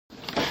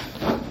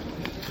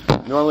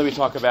Normally we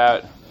talk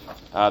about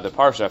the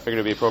Parsha. I figured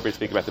it would be appropriate to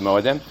speak about the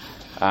Moadim,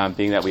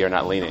 being that we are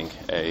not leaning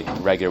a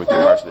regular weekly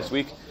Parsha this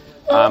week.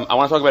 I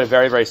want to talk about a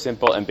very, very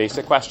simple and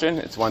basic question.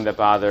 It's one that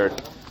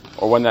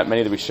one that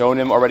many of the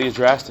Rishonim already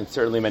addressed, and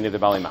certainly many of the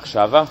Bali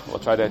Machshava. We'll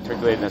try to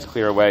articulate it in as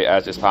clear a way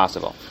as is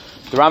possible.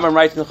 The Rambam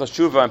writes in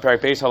Tshuva in Perek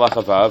Beis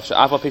Halacha Vav,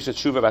 She'aval Peshat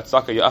Tshuva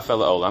Batzaka Ya'afel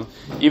La'olam.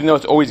 Even though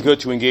it's always good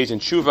to engage in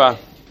Tshuva,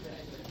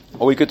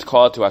 always good to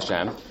call it to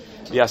Hashem.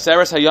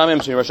 V'yaseres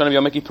hayamim she'Rosh HaShana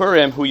v'Yom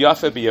Kippurim hu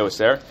yafe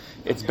b'yoser.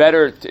 It's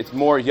better, it's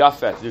more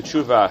yafe to do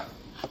Tshuva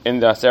in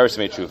the Aseres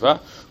Mei Tshuva.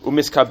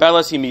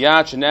 U'miskabelas hi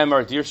miyad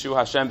she'nemar dirshu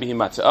Hashem bihi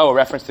matzah. A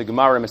reference to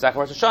Gemara in Masechet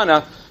Rosh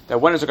HaShana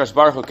that when is the Kadosh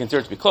Baruch Hu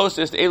considered to be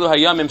closest? Elu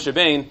hayamim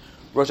shebein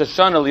Rosh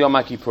HaShana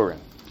liyom Kippurim.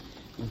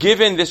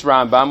 Given this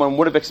Rambam, one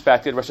would have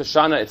expected Rosh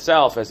Hashanah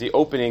itself as the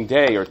opening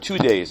day or 2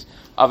 days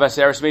of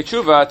Aseres Mei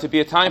Tshuva to be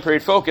a time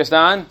period focused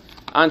on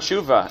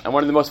Tshuva. And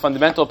one of the most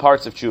fundamental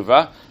parts of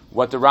Tshuva,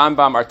 what the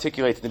Rambam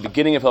articulates in the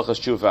beginning of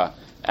Hilchos Tshuva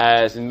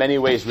as in many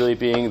ways really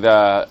being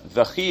the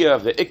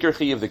Chiyuv, the Iker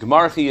Chiyuv, the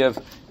Gemar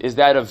Chiyuv, is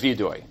that of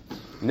Viduy.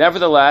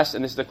 Nevertheless,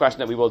 and this is the question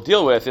that we will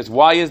deal with, is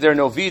why is there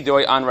no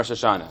Viduy on Rosh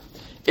Hashanah?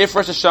 If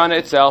Rosh Hashanah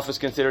itself is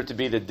considered to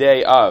be the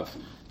day of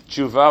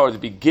Tshuva, or the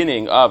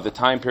beginning of the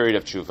time period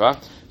of Tshuva,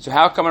 so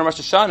how come on Rosh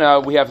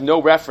Hashanah we have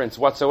no reference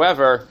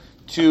whatsoever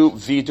to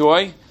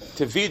Viduy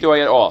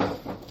at all?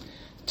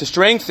 To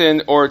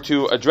strengthen or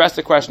to address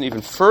the question even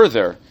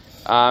further,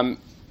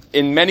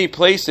 in many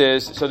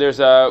places, so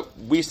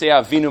we say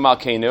Avinu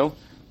Malkeinu.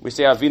 We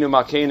say Avinu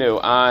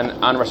Malkeinu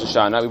on Rosh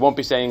Hashanah. We won't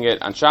be saying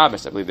it on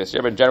Shabbos, I believe, this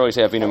year, but generally we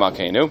say Avinu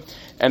Malkeinu.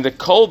 And the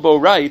Kolbo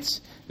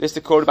writes, this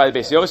is quoted by the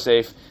Beis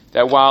Yosef,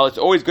 that while it's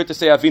always good to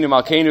say Avinu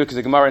Malkeinu, because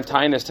the Gemara in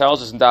Tainus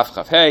tells us in Daf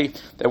Chav Hey,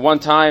 that one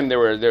time they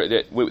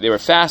were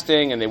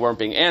fasting and they weren't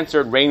being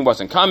answered, rain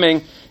wasn't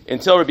coming,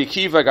 until Rabbi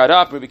Kiva got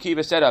up. Rabbi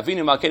Kiva said,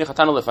 Avinu Malkeinu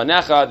Chatanu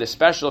Lefanecha, the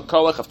special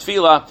koach of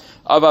tefillah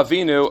of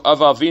Avinu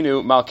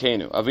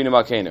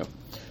Malkeinu.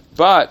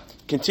 But,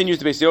 continues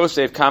the Beis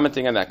Yosef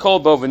commenting on that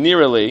kolbo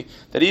venerally,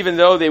 that even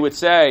though they would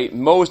say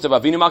most of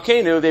Avinu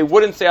Malkeinu, they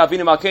wouldn't say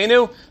Avinu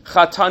Malkeinu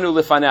Chatanu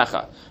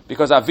Lefanecha.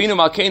 Because Avinu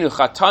Malkeinu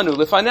Chatanu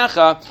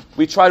Lefanecha,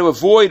 we try to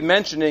avoid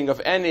mentioning of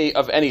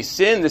any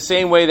sin, the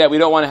same way that we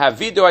don't want to have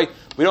Viduy,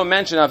 we don't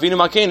mention Avinu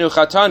Malkeinu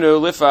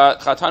Chatanu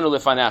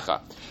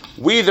Lefanecha.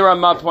 We, the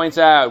Ramah points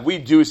out, we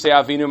do say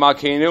Avinu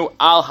Malkeinu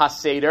al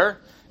HaSeder,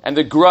 and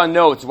the Gra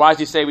notes, why does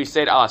he say we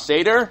say it al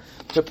HaSeder?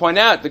 To point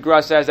out, the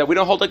Gra says that we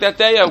don't hold like that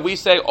day, we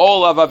say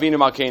all of Avinu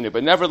Malkeinu.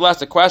 But nevertheless,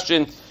 the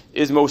question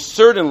is most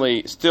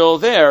certainly still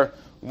there.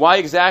 Why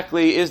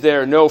exactly is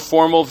there no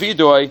formal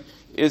Viduy?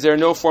 Is there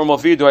no formal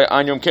Viduy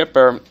on Yom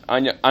Kippur,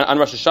 on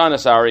Rosh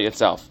Hashanah,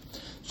 itself?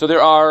 So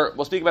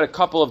we'll speak about a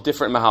couple of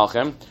different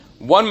Mahalchim.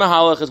 One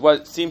Mahalach is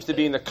what seems to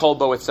be in the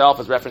Kolbo itself,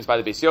 as referenced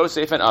by the Beis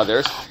Yosef and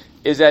others,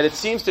 is that it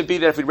seems to be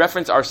that if we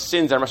reference our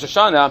sins on Rosh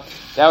Hashanah,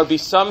 that would be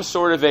some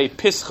sort of a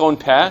pischon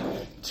peh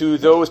to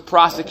those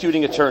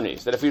prosecuting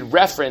attorneys. That if we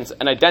reference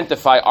and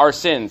identify our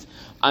sins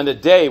on the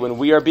day when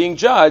we are being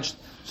judged,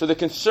 so the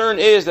concern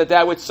is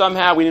that would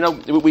somehow,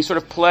 we sort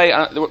of play,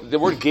 the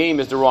word game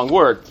is the wrong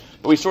word,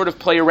 but we sort of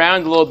play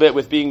around a little bit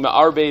with being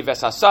ma'arbe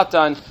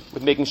vesasatan,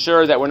 with making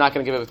sure that we're not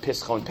going to give it a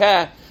pischon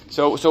peh.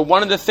 So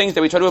one of the things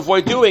that we try to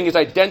avoid doing is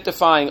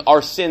identifying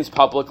our sins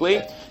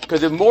publicly,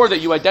 because the more that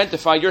you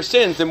identify your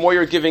sins, the more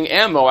you're giving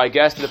ammo, I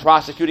guess, to the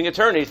prosecuting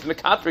attorneys, to the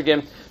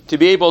mekatrigim, to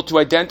be able to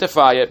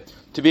identify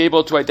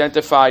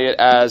it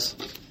as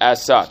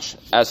such.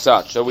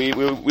 So we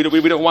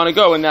don't want to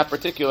go in that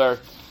particular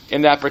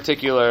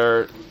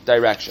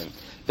direction.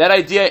 That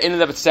idea in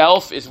and of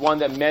itself is one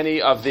that many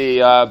of the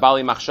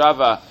Bali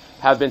Machshava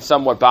have been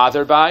somewhat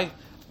bothered by.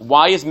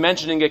 Why is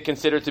mentioning it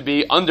considered to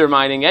be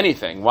undermining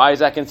anything? Why is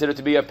that considered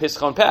to be a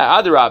pischon peh?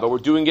 Adarabah, we're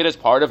doing it as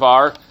part of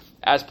our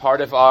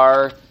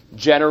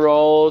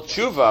general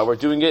tshuva. We're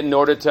doing it in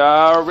order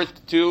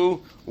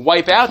to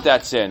wipe out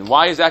that sin.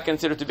 Why is that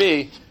considered to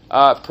be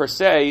per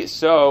se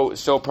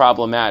so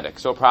problematic?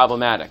 So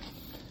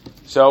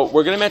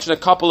we're going to mention a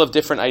couple of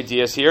different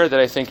ideas here that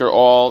I think are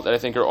all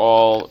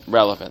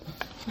relevant.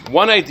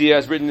 One idea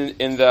is written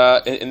in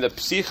the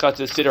Psicha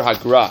to the Siddur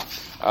Hagra.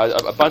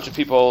 A bunch of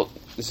people.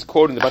 This is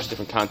quoted in a bunch of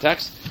different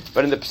contexts,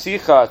 but in the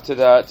Psicha to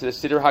the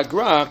Siddur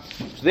Hagra,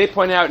 so they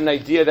point out an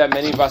idea that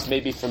many of us may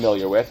be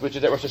familiar with, which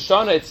is that Rosh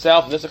Hashanah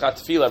itself, Nisachat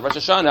Tefillah, Rosh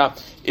Hashanah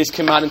is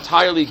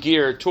entirely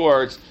geared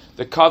towards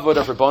the kavod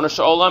of Rabbonu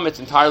Shalom. It's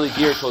entirely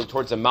geared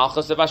towards the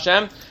Malchus of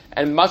Hashem,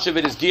 and much of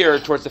it is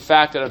geared towards the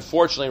fact that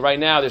unfortunately right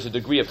now there's a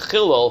degree of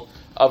chilul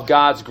of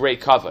God's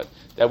great kavod.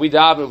 That we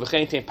daven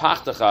v'chein tein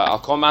pachtacha al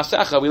kol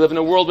maasecha. We live in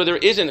a world where there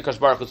isn't a Kadosh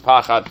Baruch Hu's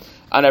pachad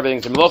on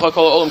everything. Melocha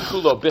kol olam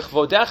kulo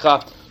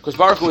bichvodecha. Kadosh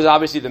Baruch Hu is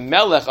obviously the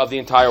melech of the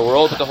entire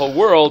world, but the whole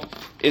world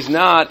is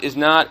not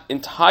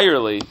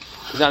entirely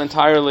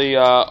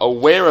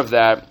aware of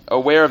that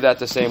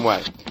the same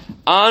way.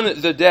 On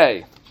the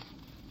day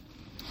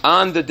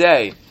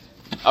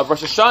of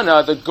Rosh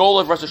Hashanah, the goal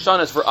of Rosh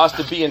Hashanah is for us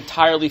to be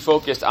entirely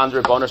focused on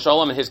the Rabbonu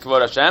Shalom and His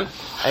Kavod Hashem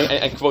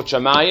and Kavod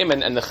Shamayim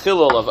and the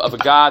Chilul of a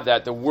God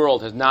that the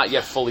world has not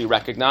yet fully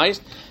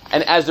recognized.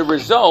 And as a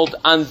result,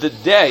 on the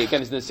day,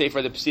 again, it's in the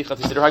Sefer, the Psicha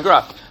Siddur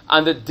HaGra,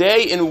 on the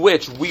day in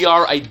which we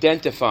are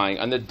identifying,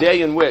 on the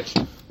day in which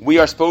we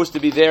are supposed to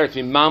be there to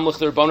be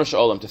Mamlech L'Ribbono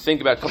Shel Olam, to think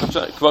about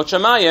Kvod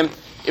Shamayim,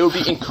 it would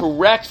be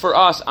incorrect for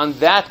us on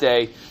that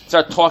day to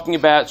start talking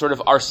about sort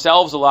of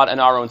ourselves a lot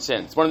and our own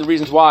sins. One of the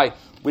reasons why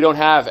we don't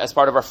have, as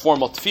part of our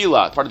formal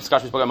tefillah, part of the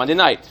discussion we spoke on Monday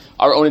night,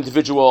 our own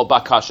individual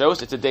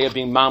bakashos. It's a day of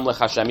being Mamlech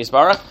Hashem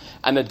Yisbarach.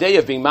 And the day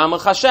of being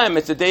Mamlech Hashem,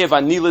 it's a day of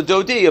Anila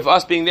Dodi, of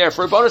us being there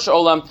for Ribbono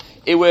Shel Olam.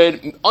 It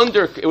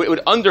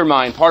would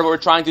undermine part of what we're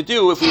trying to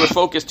do if we were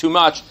focused too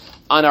much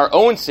on our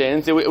own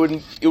sins. It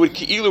would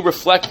ki'ilu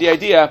reflect the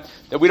idea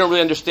that we don't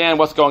really understand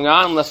what's going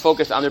on and let's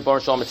focus on the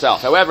Ribbono Shel Olam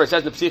itself. However, it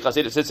says in the Psicha,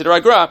 it says Siddur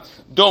HaGra,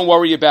 don't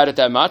worry about it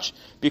that much,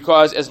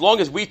 because as long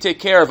as we take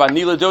care of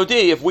Anila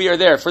Dodi, if we are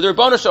there for the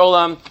Ribbono Shel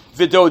Olam,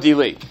 Viduy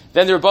li,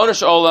 then the Ribbono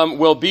Shel Olam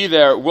will be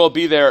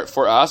there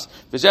for us.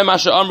 V'zeh ma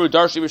she'amru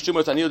darshi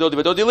v'shtumot Anila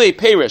Dodi Viduy li,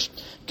 perish.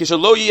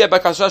 Kishalo yeh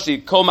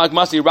bakashashi kol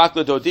magmasi rak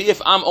l'dodi,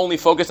 if I'm only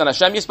focused on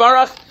Hashem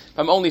Yisbarach, if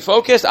I'm only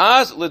focused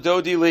as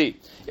l'dodi li.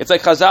 It's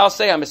like Chazal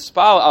say, I'm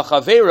ispal al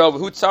chaveiro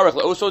v'hu tzarech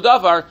le'oso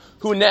davar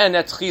hu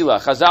ne'enet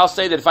tchila. Chazal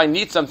say that if I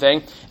need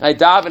something and I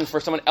daven for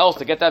someone else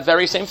to get that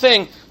very same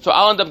thing, so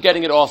I'll end up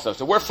getting it also.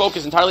 So we're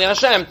focused entirely on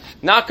Hashem,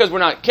 not because we're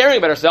not caring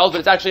about ourselves, but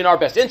it's actually in our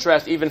best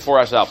interest, even for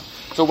ourselves.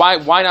 So why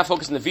not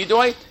focus on the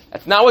Viduy?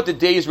 That's not what the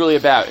day is really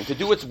about. And to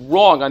do what's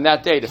wrong on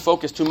that day, to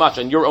focus too much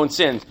on your own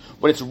sins,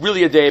 when it's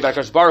really a day about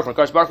Kadosh Baruch Hu, when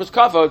Kadosh Baruch Hu's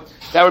kavod,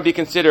 that would be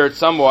considered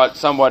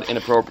somewhat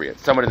inappropriate.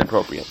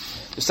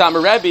 The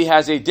Satmar Rebbe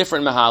has a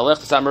different mahalach.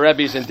 The Satmar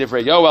Rebbe is in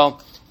Divrei Yoel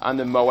on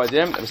the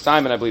Moadim.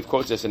 Simon, I believe,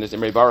 quotes this in his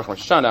Imrei Baruch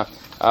Rosh HaShana.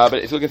 But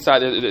if you look inside,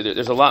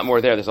 there's a lot more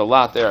there. There's a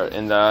lot there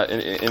in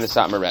the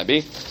Satmar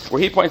Rebbe,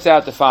 where he points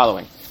out the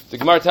following. The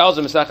Gemara tells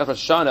him, Masechet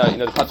Rosh HaShana,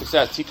 the pasuk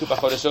says, Tiku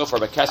b'chodesh shofar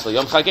b'kesel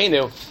yom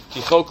chagenu,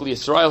 tichok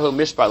liYisrael hu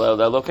mishpal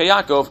le'elokei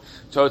Yaakov,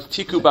 so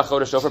Tiku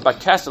b'chodesh shofar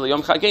b'kesel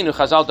yom chagenu,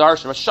 Chazal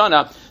darshan Rosh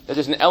HaShana, that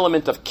there's an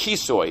element of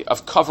kisoy,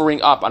 of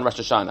covering up on Rosh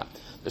HaShana.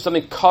 There's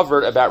something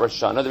covered about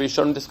Rosh HaShana that we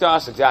shouldn't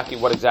discuss exactly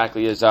what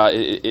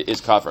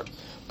is covered.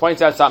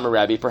 Points out Satmar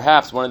Rebbe,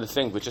 perhaps one of the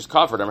things which is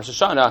covered on Rosh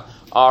HaShana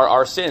are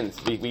our sins.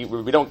 There's a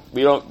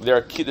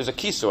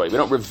kisoy. We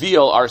don't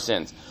reveal our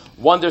sins.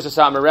 Wonders of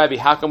Satmar Rebbe,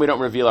 how come we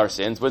don't reveal our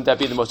sins? Wouldn't that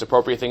be the most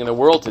appropriate thing in the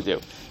world to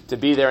do? To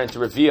be there and to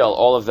reveal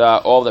all of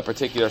the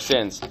particular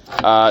sins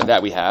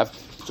that we have.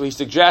 So he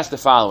suggests the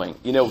following.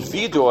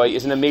 Viduy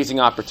is an amazing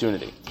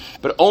opportunity,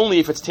 but only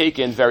if it's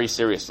taken very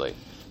seriously.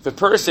 If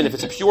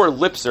it's a pure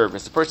lip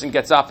service, the person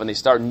gets up and they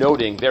start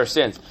noting their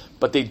sins,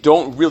 but they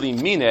don't really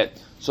mean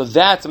it, so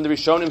that's something the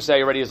Rishonim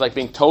say already is like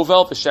being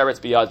tovel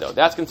v'sheretz biyado.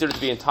 That's considered to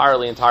be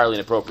entirely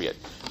inappropriate.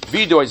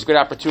 Viduy is a good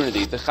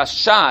opportunity. The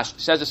chashash,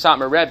 says the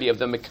Satmar Rebbe, of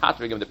the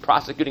mekatrig, of the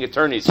prosecuting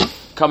attorneys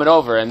coming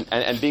over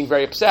and being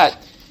very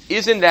upset,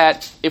 isn't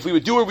that if we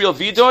would do a real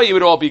Viduy, it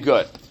would all be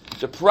good.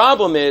 The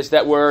problem is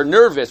that we're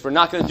nervous, we're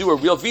not going to do a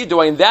real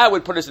Viduy, and that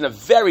would put us in a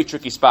very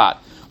tricky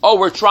spot. Oh,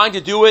 we're trying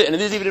to do it, and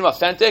it isn't even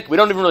authentic, we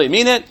don't even really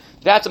mean it,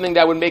 that's something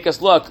that would make us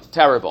look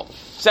terrible.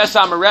 Says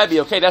Satmar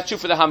Rebbe, okay, that's true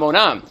for the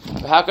Hamonam,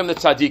 but how come the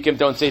Tzaddikim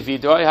don't say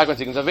Viduy? How come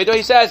the Tzaddikim don't say Viduy?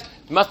 He says,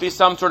 there must be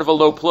some sort of a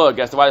low plug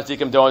as to why the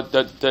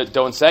Tzaddikim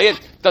don't say it.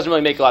 It doesn't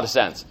really make a lot of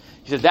sense.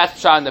 He says, that's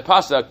shot in the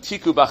Pasuk,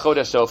 Tiku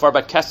b'chodesh shofar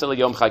b'kesel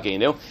yom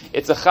chagenu.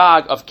 It's a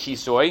chag of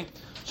kisoy.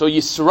 So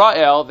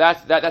Yisrael,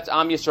 that's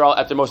Am Yisrael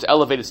at their most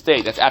elevated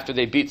state. That's after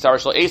they beat Sarah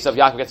Shel Esav.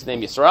 Yaakov gets the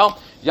name Yisrael.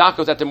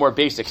 Yaakov's at the more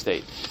basic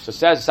state. So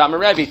says Satmar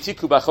Rebbe,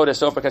 Tiku b'chodesh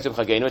shofar b'kesel yom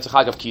chagenu. It's a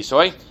chag of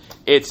kisoy.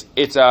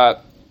 It's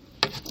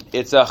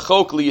a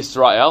chok li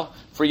Yisrael.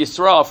 For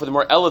Yisrael, for the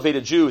more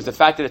elevated Jews, the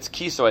fact that it's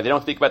kisoy, they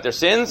don't think about their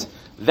sins,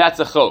 that's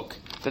a chok.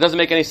 That doesn't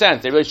make any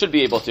sense. They really should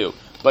be able to.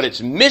 But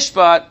it's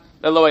mishpat,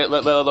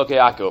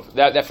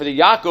 that for the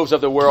Yaakovs of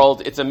the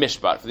world, it's a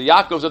mishpat. For the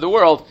Yaakovs of the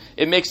world,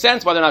 it makes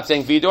sense why they're not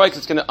saying Viduy, because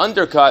it's going to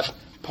undercut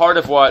part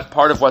of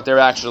what they're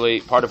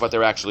actually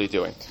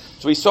doing.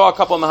 So we saw a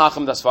couple of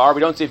mahachim thus far. We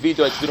don't say Viduy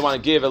because we don't want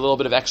to give a little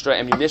bit of extra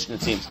ammunition,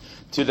 it seems,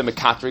 to the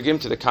mekatrigim,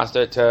 to the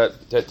kasta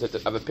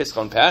of a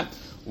pischon peh.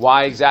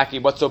 Why exactly?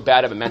 What's so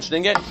bad about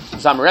mentioning it?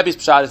 Satmar Rebbe's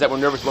pshat is that we're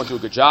nervous we won't do a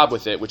good job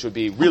with it, which would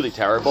be really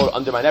terrible,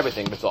 undermine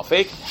everything, but it's all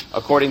fake.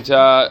 According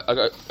to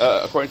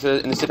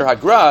in the Siddur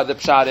HaGra, the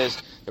pshat is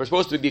we're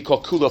supposed to be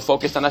kol kulo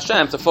focused on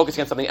Hashem, so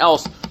focusing on something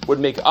else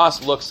would make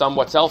us look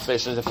somewhat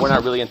selfish, as if we're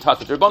not really in touch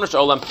with Ribbono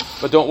Shel Olam.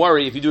 But don't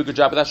worry, if you do a good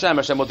job with Hashem,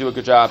 Hashem will do a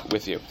good job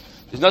with you.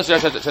 There's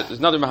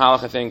another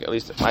mahalach, I think, at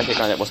least my take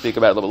on it, we'll speak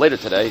about it a little bit later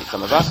today,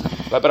 some of us,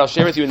 but I'll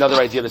share with you another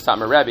idea of the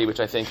Satmar Rebbe, which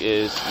I think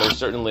is most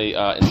certainly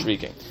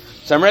intriguing.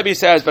 Satmar Rebbe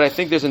says, but I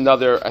think there's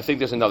another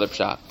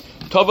pshat.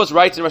 Tovos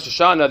writes in Rosh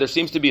HaShana, there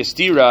seems to be a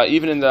stira,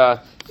 even in the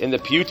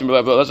Piyutim,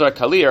 Lazar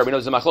Kalir, we know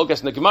there's a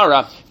machlokas in the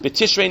Gemara,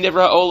 B'Tishrei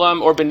Nivra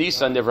Olam or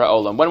B'Nisan Nivra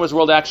Olam. When was the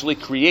world actually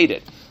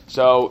created?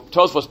 So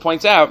Tosfos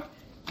points out,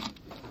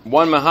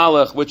 one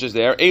mahalach which is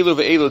there, Elu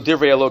ve'elu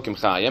divrei Elokim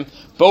chayim.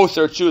 Both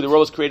are true. The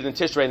world was created in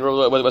Tishrei and the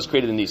world was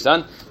created in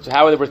Nisan. So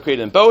how were they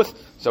created in both?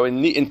 So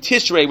in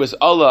Tishrei was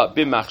Allah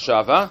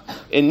b'Machshava.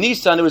 In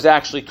Nisan it was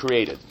actually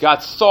created.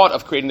 God thought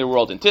of creating the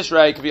world in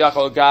Tishrei.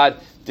 God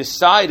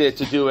decided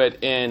to do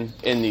it in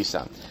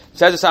Nisan.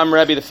 Says the Sam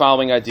Rebbe the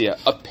following idea.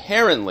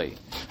 Apparently,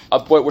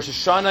 what Rosh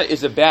Hashanah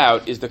is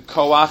about is the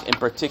koach in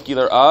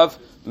particular of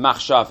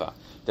Machshava.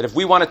 That if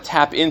we want to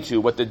tap into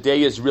what the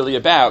day is really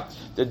about,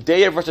 the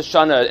day of Rosh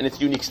Hashanah in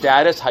its unique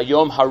status,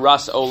 Hayom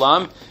Haras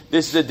Olam,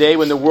 this is the day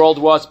when the world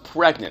was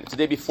pregnant. It's the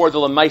day before the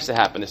Lamaisa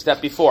happened, the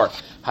step before.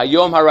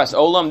 Hayom Haras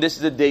Olam, this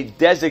is the day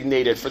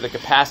designated for the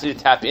capacity to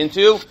tap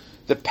into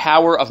the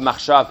power of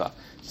Machshava.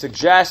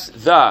 Suggests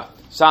the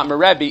Satmar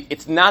Rebbe,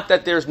 it's not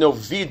that there's no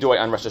Viduy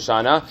on Rosh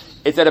Hashanah,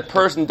 it's that a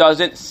person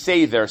doesn't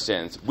say their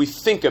sins. We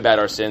think about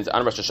our sins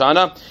on Rosh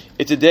Hashanah.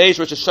 It's a day,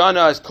 Rosh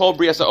Hashanah is Kol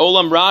Brias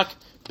Olam Rak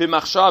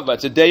B'Machshava.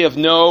 It's a day of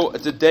no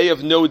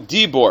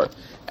dibor.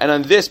 And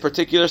in this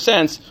particular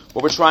sense,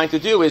 what we're trying to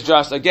do is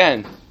just,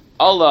 again,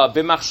 Allah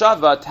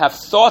B'Machshava, to have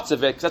thoughts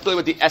of it, because that's really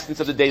what the essence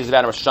of the day is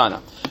about Rosh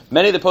Hashanah.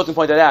 Many of the poskim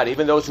pointed out,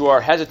 even those who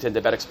are hesitant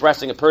about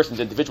expressing a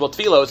person's individual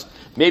tefillos,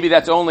 maybe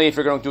that's only if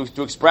you're going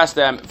to express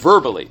them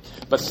verbally.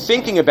 But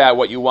thinking about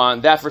what you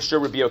want, that for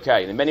sure would be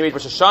okay. And in many ways,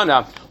 Rosh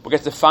Hashanah, what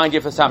gets defined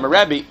here for Satmar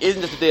Rebbe,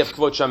 isn't just a day of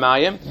Kvod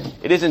Shamayim.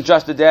 It isn't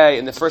just a day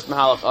in the first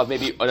mahalach of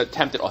maybe an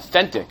attempt at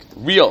authentic,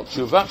 real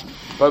tshuva,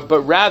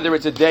 but rather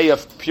it's a day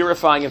of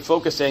purifying and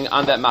focusing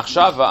on that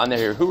machshava, on the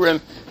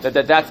hirhurim,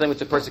 that's something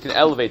which a person can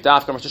elevate.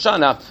 Dafka Rosh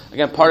Hashanah,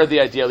 again, part of the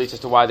idea, at least as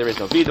to why there is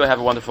no viduy. Have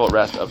a wonderful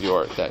rest of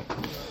your day.